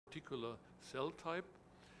particular cell type.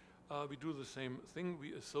 We do the same thing.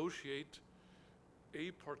 We associate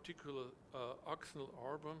a particular axonal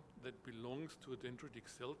arbor that belongs to a dendritic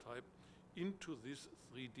cell type into this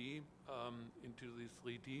 3D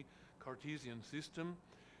Cartesian system,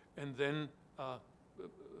 and then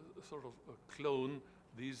sort of clone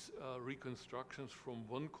these reconstructions from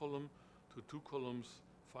one column to two columns,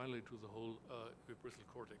 finally to the whole vibrissae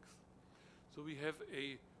cortex. So we have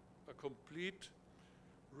a complete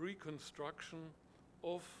reconstruction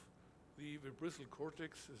of the vibrissae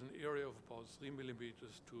cortex as an area of about 3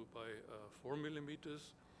 millimeters by 4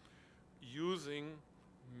 millimeters, using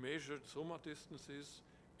measured soma distances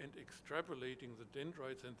and extrapolating the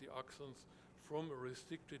dendrites and the axons from a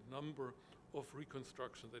restricted number of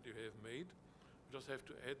reconstructions that you have made. You just have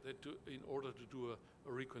to add that in order to do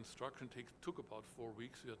a reconstruction took about 4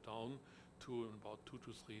 weeks. We are down to about 2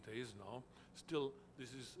 to 3 days now. Still, this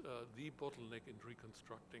is the bottleneck in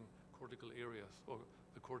reconstructing cortical areas, or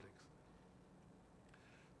the cortex.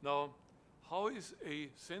 Now, how is a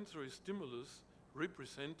sensory stimulus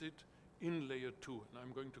represented in layer 2? And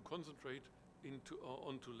I'm going to concentrate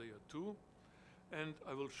onto layer 2, and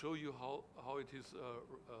I will show you how it is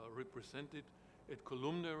represented at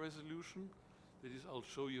columnar resolution. That is, I'll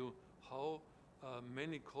show you how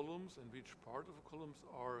many columns and which part of columns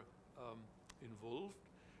are involved.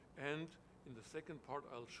 And in the second part,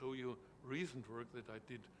 I'll show you recent work that I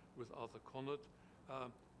did with Arthur Conant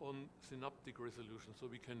on synaptic resolution. So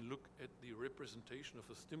we can look at the representation of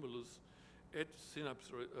a stimulus at synapse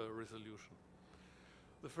resolution.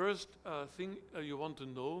 The first thing you want to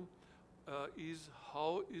know is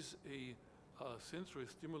how is a sensory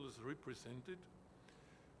stimulus represented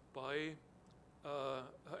by,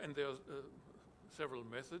 and there are several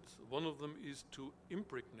methods. One of them is to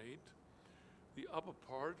impregnate the upper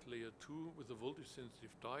part, layer 2, with a voltage-sensitive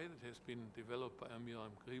dye that has been developed by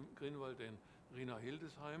Amiram Greenwald and Rina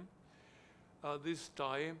Hildesheim. This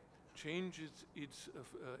dye changes its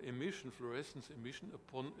fluorescence emission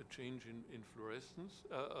upon a change in fluorescence,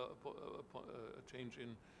 upon a change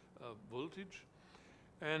in voltage.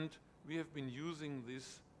 And we have been using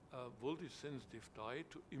this voltage-sensitive dye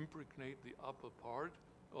to impregnate the upper part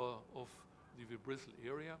of the vibrissae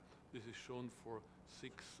area. This is shown for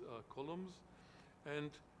 6 columns,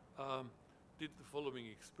 and did the following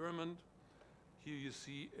experiment. Here you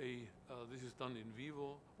see this is done in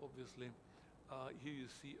vivo, obviously. Here you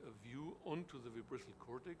see a view onto the vibrissae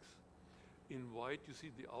cortex. In white, you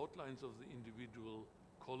see the outlines of the individual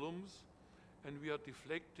columns, and we are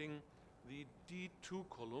deflecting the D2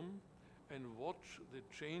 column and watch the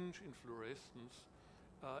change in fluorescence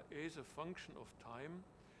as a function of time,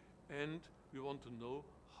 and we want to know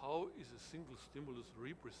how is a single stimulus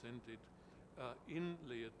represented in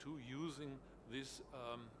layer 2 using this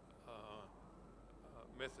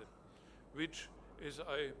method, which, as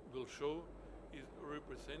I will show,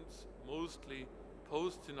 represents mostly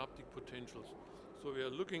postsynaptic potentials. So we are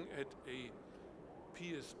looking at a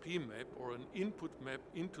PSP map, or an input map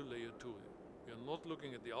into layer 2. We are not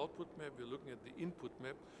looking at the output map, we are looking at the input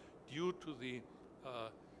map due to the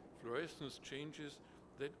fluorescence changes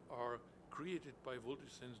that are created by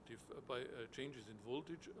voltage sensitive, by changes in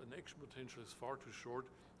voltage. An action potential is far too short,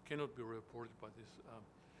 cannot be reported by this.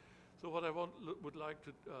 So what I would like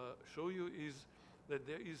to show you is that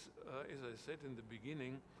there is, as I said in the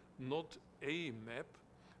beginning, not a map.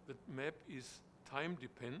 The map is time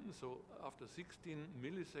dependent. So after 16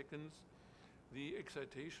 milliseconds, the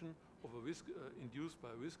excitation of induced by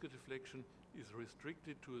a whisker deflection is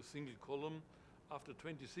restricted to a single column. After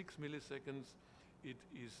 26 milliseconds, it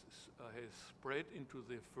has spread into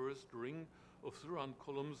the first ring of Thuran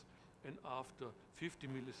columns, and after 50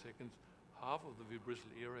 milliseconds, half of the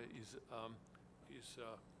vibrissae area is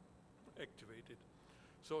activated.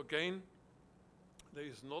 So again, there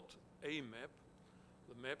is not a map.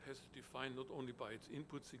 The map has to be defined not only by its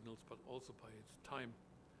input signals, but also by its time.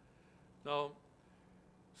 Now,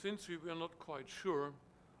 since we were not quite sure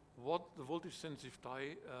what the voltage-sensitive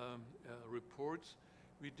dye reports,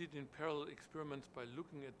 we did in parallel experiments by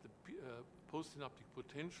looking at the postsynaptic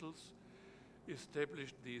potentials,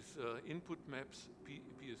 established these input maps,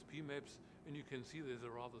 PSP maps, and you can see there's a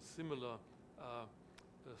rather similar,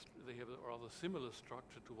 they have a rather similar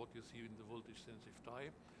structure to what you see in the voltage-sensitive dye.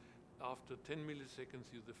 After 10 milliseconds,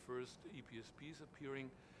 you the first ePSPs appearing,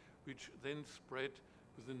 which then spread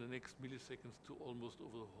within the next milliseconds to almost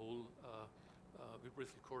over the whole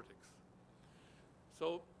vibrissae cortex.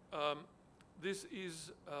 So this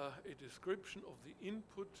is a description of the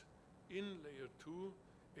input in layer 2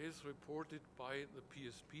 as reported by the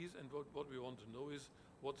PSPs, and what we want to know is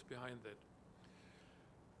what's behind that.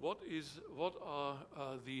 what are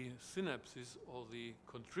the synapses or the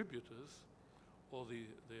contributors or the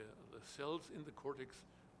cells in the cortex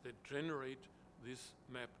that generate this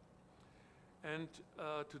map. And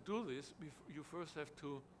to do this, you first have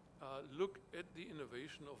to look at the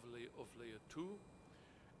innervation of layer 2,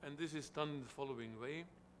 and this is done in the following way,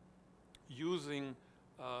 using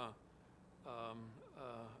an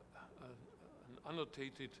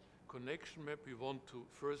annotated connection map. We want to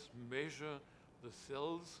first measure the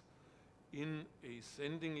cells in a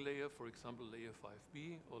sending layer, for example, layer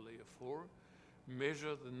 5b or layer 4,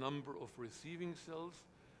 measure the number of receiving cells.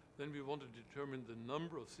 Then we want to determine the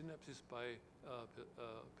number of synapses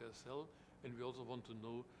per cell, and we also want to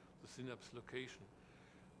know the synapse location.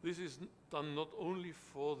 This is done not only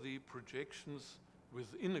for the projections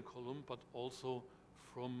within a column, but also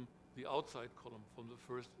from the outside column, from the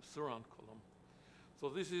first surround column. So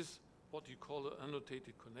this is what you call an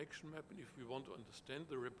annotated connection map, and if we want to understand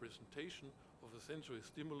the representation of a sensory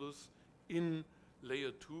stimulus in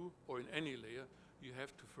layer 2 or in any layer, you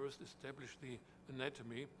have to first establish the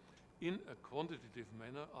anatomy in a quantitative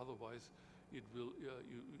manner, otherwise it will,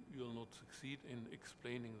 you'll not succeed in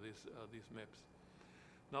explaining these maps.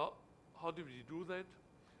 Now, how did we do that?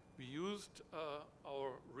 We used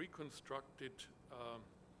our reconstructed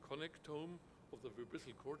connectome of the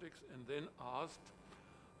vibrisal cortex and then asked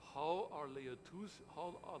how are the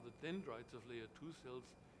dendrites of layer 2 cells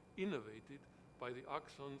innervated by the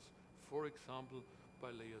axons, for example, by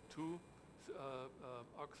layer 2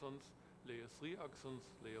 axons, layer 3 axons,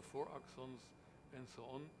 layer 4 axons, and so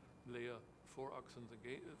on. Layer 4 axons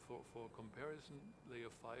again for comparison,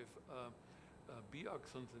 layer 5 B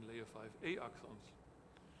axons and layer 5 A axons.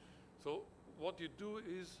 So what you do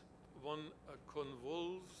is one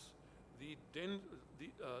convolves these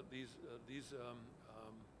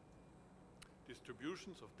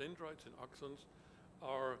distributions of dendrites and axons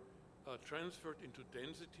are transferred into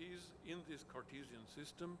densities in this Cartesian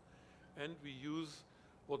system, and we use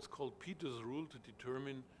what's called Peter's rule to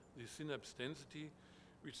determine the synapse density,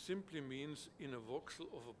 which simply means in a voxel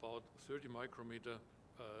of about 30 micrometer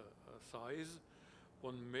size,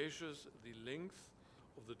 one measures the length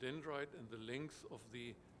of the dendrite and the length of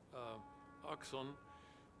the axon,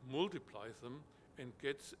 multiplies them, and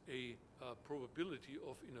gets a probability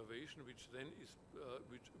of innervation, which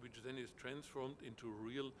then is transformed into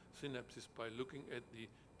real synapses by looking at the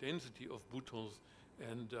density of boutons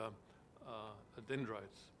and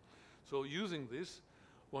dendrites. So using this,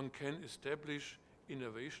 one can establish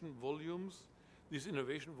innervation volumes. These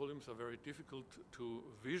innervation volumes are very difficult to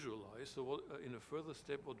visualize. So in a further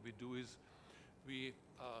step, what we do is we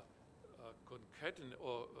concatenate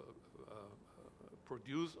or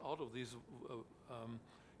produce out of these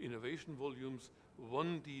innervation volumes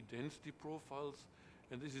 1D density profiles,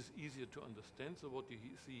 and this is easier to understand. So what you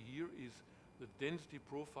see here is the density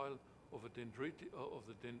profile of a of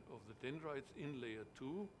the dendrites in layer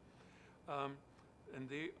 2, and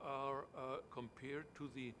they are compared to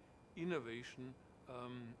the innervation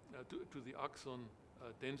to the axon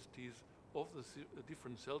densities of the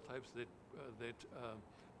different cell types that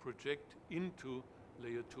project into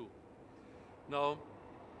layer 2. Now,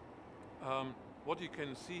 what you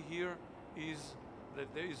can see here is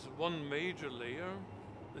that there is one major layer.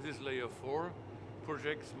 This is layer 4,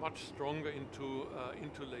 projects much stronger into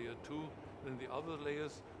layer 2 than the other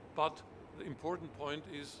layers. But the important point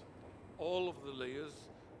is all of the layers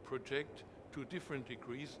project to different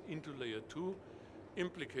degrees into layer 2,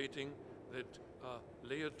 implicating that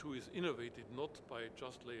layer 2 is innervated not by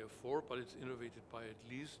just layer 4, but it's innervated by at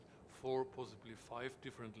least 4, possibly 5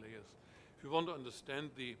 different layers. If you want to understand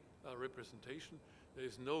the representation, there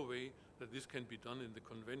is no way that this can be done in the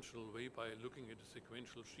conventional way by looking at a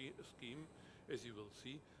sequential scheme. As you will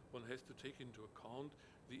see, one has to take into account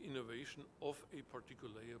the innervation of a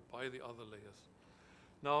particular layer by the other layers.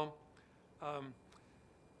 Now,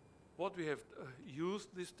 what we have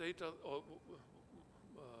used this data, or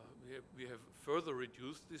we have further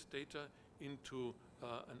reduced this data into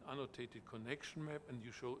an annotated connection map, and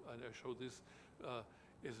I show this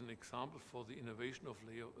as an example for the innervation of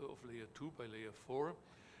layer 2 by layer 4.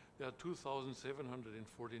 There are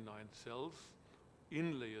 2,749 cells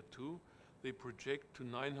in layer 2. They project to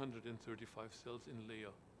 935 cells in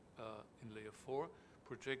layer 4,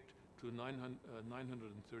 project to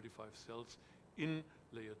 935 cells in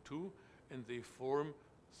layer 2, and they form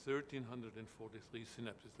 1,343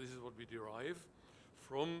 synapses. This is what we derive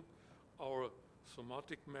from our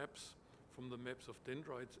somatic maps, from the maps of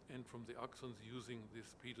dendrites and from the axons using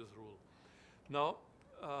this Peters rule. Now,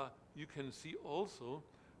 you can see also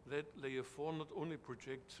that layer 4 not only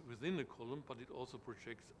projects within a column, but it also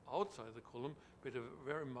projects outside the column, but a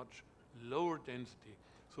very much lower density.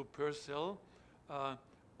 So per cell,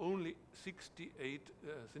 only 68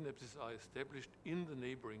 synapses are established in the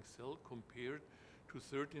neighboring cell compared to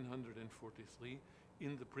 1,343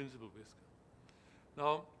 in the principal whisker.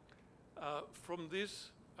 Now, from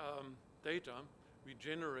this data, we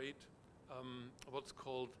generate what's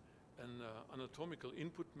called an anatomical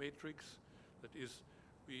input matrix. That is,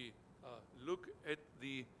 we look at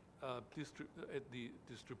the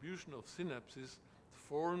distribution of synapses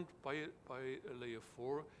formed by a layer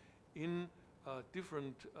 4 in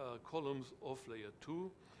different columns of layer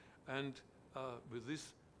 2. And with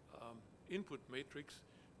this input matrix,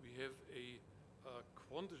 we have a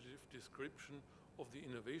quantitative description of the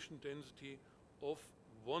innovation density of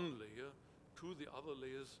one layer to the other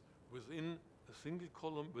layers within a single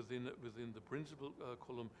column, within the principal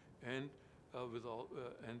column, and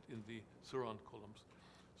and in the surround columns.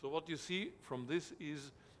 So what you see from this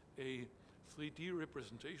is a 3D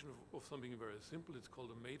representation of something very simple. It's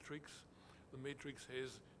called a matrix. The matrix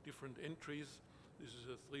has different entries. This is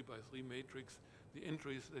a 3x3 matrix. The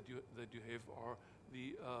entries that you have are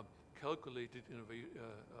the calculated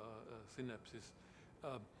synapses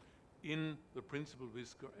in the principal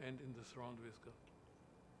whisker and in the surround whisker.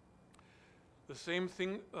 The same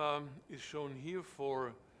thing is shown here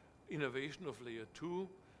for innovation of layer 2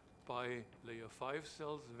 by layer 5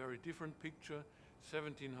 cells. A very different picture.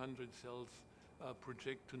 1,700 cells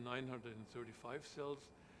project to 935 cells.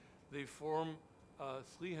 They form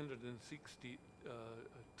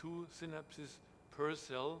 362 synapses per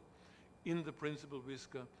cell in the principal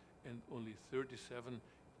whisker and only 37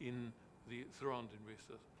 in the surrounding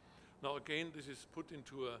whiskers. Now again, this is put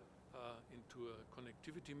into a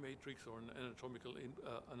connectivity matrix or an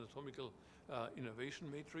anatomical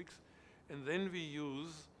innovation matrix, and then we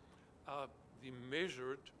use the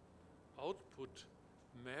measured output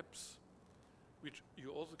maps, which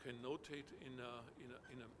you also can notate in a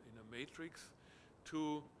matrix,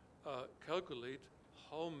 to calculate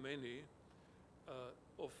how many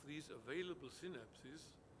of these available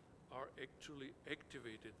synapses are actually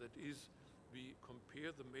activated. That is, we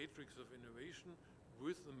compare the matrix of innovation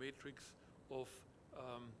with the matrix of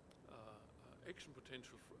action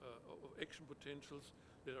potentials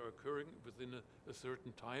that are occurring within a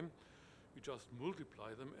certain time. We just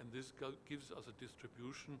multiply them, and this gives us a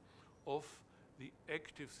distribution of the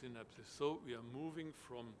active synapses. So we are moving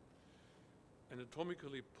from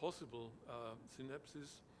anatomically possible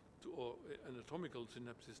synapses or anatomical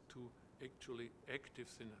synapses to actually active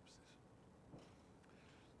synapses.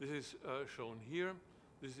 This is shown here.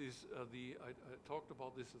 This is I talked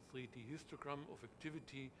about this, a 3D histogram of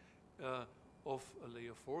activity of a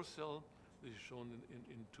layer 4 cell. This is shown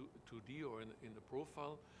in 2D or in the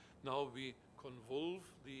profile. Now we convolve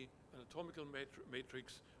the anatomical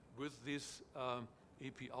matrix with this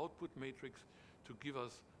AP output matrix to give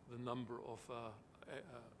us the number of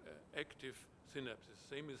active synapses.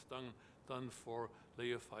 Same is done for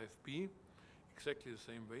layer 5B, exactly the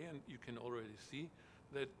same way, and you can already see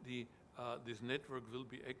that this network will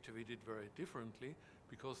be activated very differently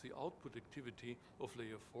because the output activity of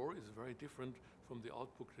layer 4 is very different from the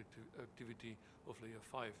output activity of layer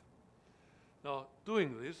 5. Now,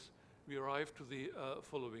 doing this, we arrive to the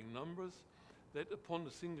following numbers: that upon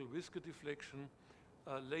a single whisker deflection,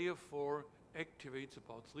 layer 4 activates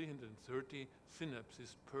about 330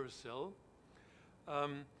 synapses per cell.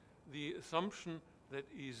 The assumption that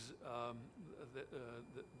is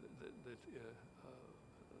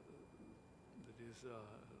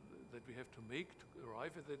that we have to make to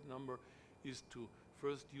arrive at that number is to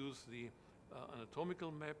first use the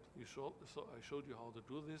anatomical map. I showed you how to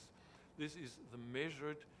do this. This is the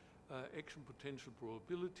measured action potential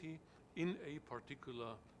probability in a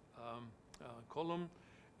particular column,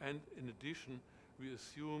 and in addition, we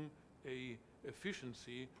assume a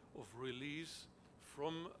efficiency of release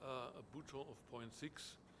from a bouton of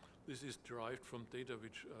 0.6. This is derived from data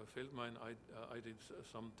which Feldman I did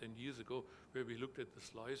some 10 years ago, where we looked at the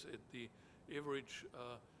slice at the average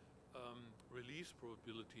release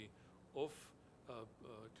probability of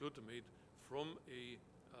glutamate from a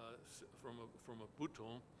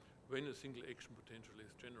bouton when a single action potential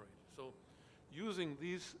is generated. So, using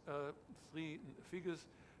these three figures,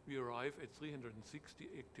 we arrive at 360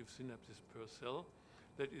 active synapses per cell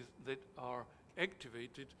that are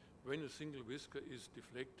activated when a single whisker is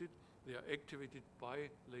deflected. They are activated by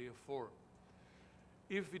layer 4.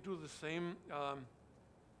 If we do the same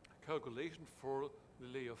calculation for the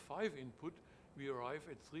layer 5 input, we arrive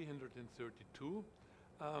at 332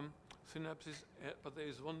 synapses, but there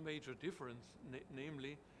is one major difference,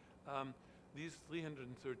 namely These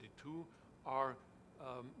 332 are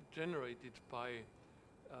generated by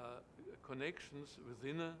connections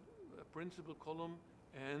within a principal column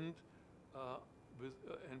and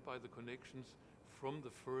by the connections from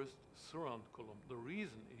the first surround column. The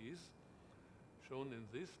reason is shown in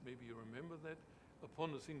this, maybe you remember that,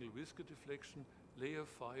 upon a single whisker deflection, layer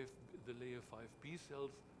 5, the layer 5B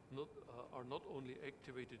cells are not only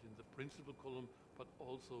activated in the principal column, but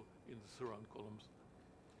also in the surround columns.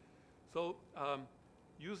 So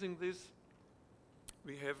using this,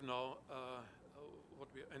 we have now,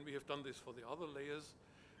 and we have done this for the other layers.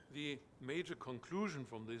 The major conclusion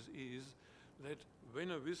from this is that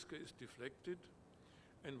when a whisker is deflected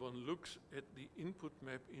and one looks at the input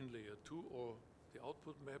map in layer 2 or the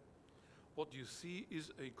output map, what you see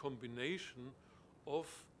is a combination of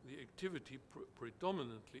the activity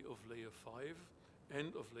predominantly of layer 5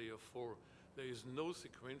 and of layer 4. There is no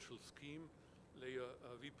sequential scheme, layer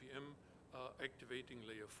VPM activating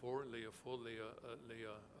layer 4, layer 4,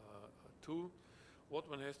 layer 2. What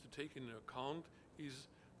one has to take into account is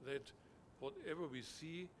that whatever we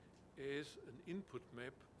see as an input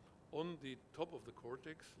map on the top of the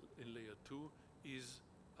cortex in layer 2 is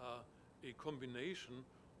a combination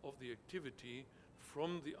of the activity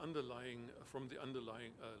from the underlying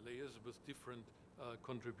layers with different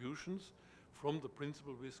contributions from the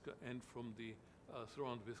principal whisker and from the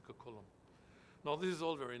surround whisker column. Now this is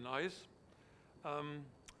all very nice,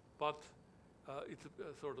 but it's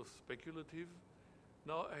sort of speculative.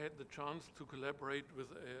 Now I had the chance to collaborate with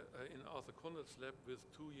in Arthur Conrad's lab with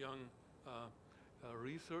two young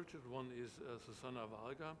researchers. One is Susanna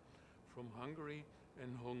Varga from Hungary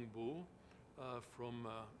and Hong Bo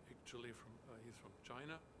he's from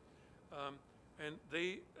China. And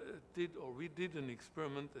they we did an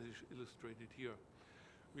experiment that is illustrated here.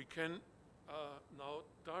 We can now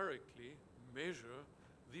directly measure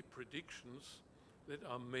the predictions that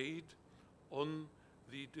are made on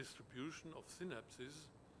the distribution of synapses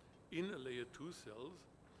in a layer 2 cells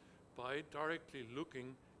by directly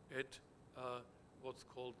looking at what's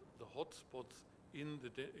called the hotspots in the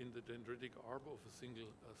dendritic arbor of a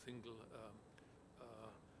single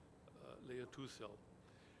layer 2 cell.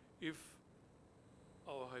 If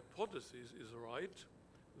our hypothesis is right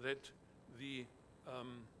that the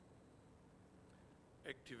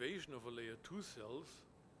activation of a layer 2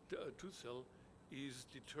 cell is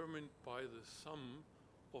determined by the sum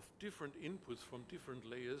of different inputs from different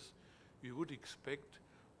layers, we would expect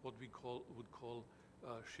what we would call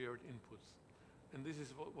shared inputs. And this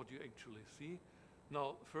is what you actually see.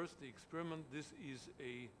 Now, first the experiment. This is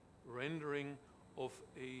a rendering of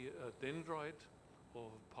a dendrite, or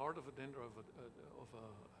part of a dendrite of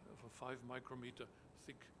a 5 micrometer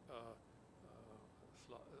thick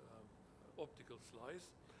optical slice.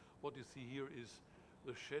 What you see here is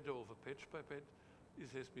the shadow of a patch pipette.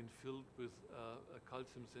 This has been filled with a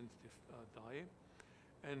calcium-sensitive dye.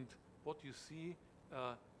 And what you see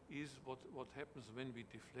is what happens when we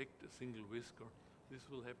deflect a single whisker. This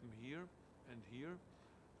will happen here and here.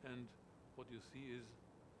 And what you see is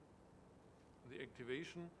the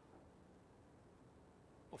activation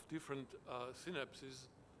of different synapses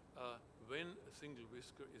when a single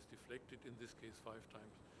whisker is deflected, in this case 5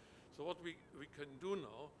 times. So what we can do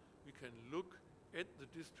now, we can look at the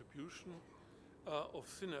distribution of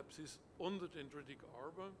synapses on the dendritic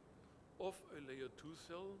arbor of a layer 2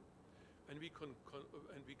 cell, and we can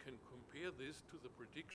compare this to the prediction